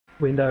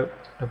Window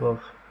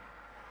above.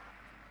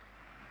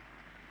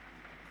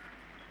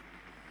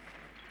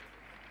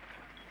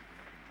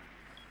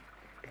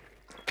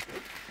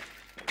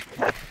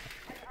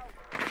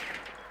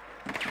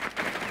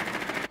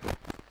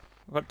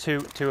 I've got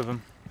two of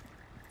them.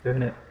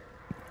 Doing it.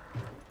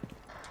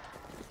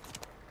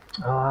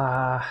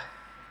 Ah,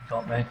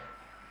 got me.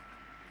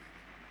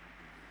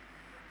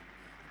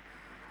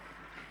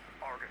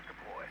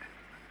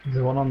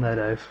 There's one on there,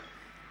 Dave.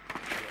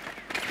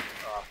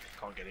 Oh,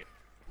 can't get it.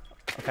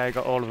 Okay, I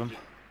got all of them.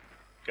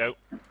 Go.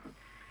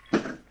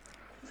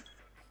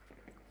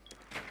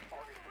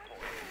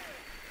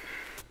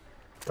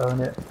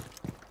 Doing it.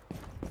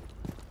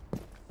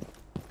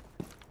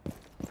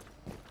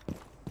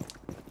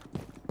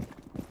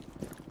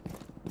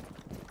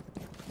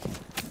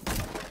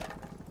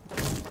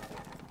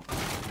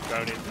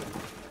 Down in.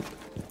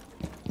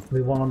 There'll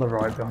be one on the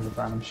right behind the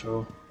van, I'm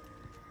sure.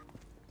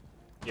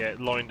 Yeah,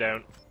 lying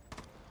down.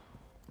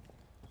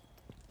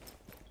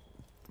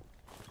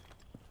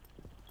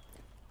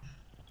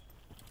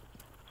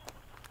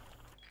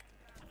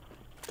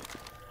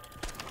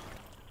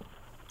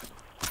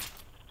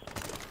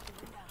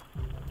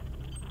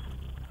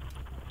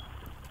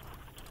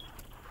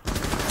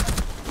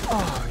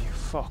 Oh, you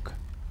fuck.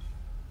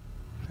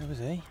 Where was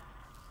he?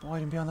 Why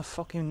didn't he be on the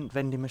fucking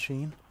vending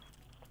machine?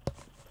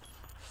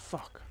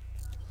 Fuck.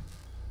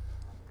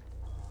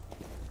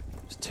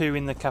 There's two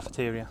in the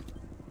cafeteria.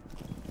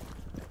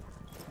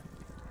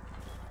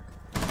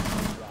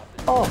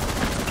 Oh!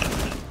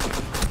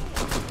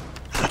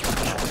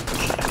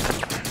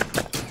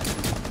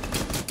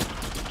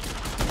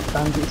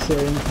 Bandits here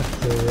in the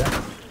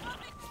cafeteria.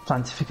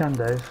 Plant if you can,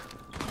 Dave.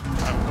 I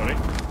haven't got it.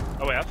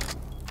 Oh, we have.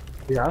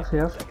 We have.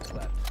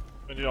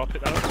 When did I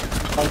pick that up?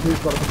 Oh, who's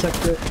got to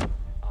protect it?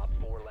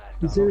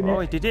 He's doing Oh,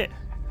 it. he did it.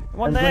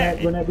 One And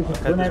there. run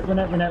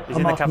out. Okay, He's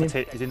in the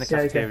cafeteria. He's in the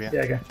cafeteria.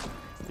 Yeah, okay.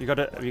 You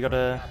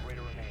gotta.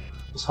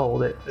 Just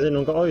hold it. Has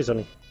anyone got eyes on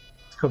him?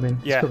 It's coming.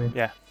 Yeah, It's coming.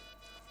 yeah.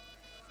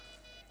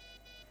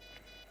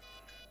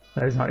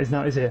 No, he's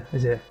not. He's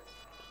here.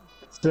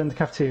 Still in the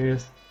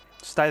cafeterias.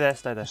 Stay there.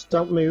 Just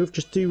don't move,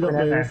 just do not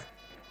Run out move. now.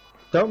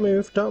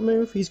 Don't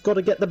move. He's got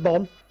to get the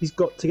bomb. He's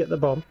got to get the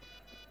bomb.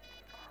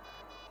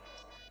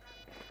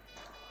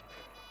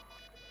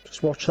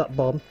 Just watch that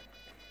bomb.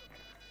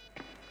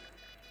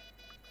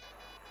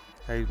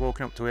 Okay, he's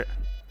walking up to it.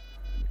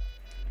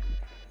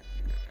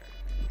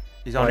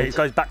 He's on Right. it. He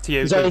goes back to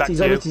you. He's Goes on it, back he's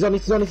to on you. it, he's on it,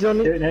 he's on it, he's on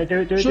Do it. it now. Do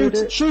it. Shoot,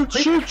 Do it. shoot.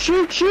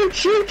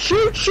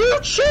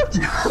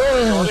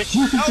 Oh,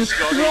 Jesus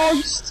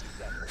Christ!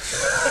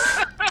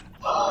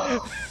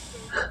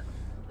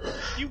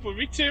 You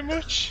worry too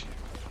much.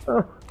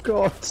 Oh,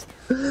 God.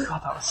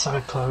 God, that was so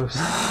close.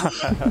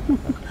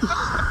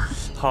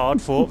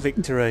 Hard fought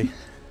victory.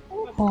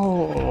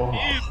 Oh.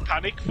 You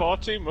panic far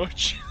too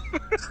much.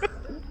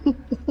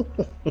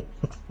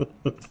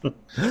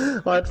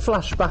 I had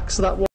flashbacks to that one.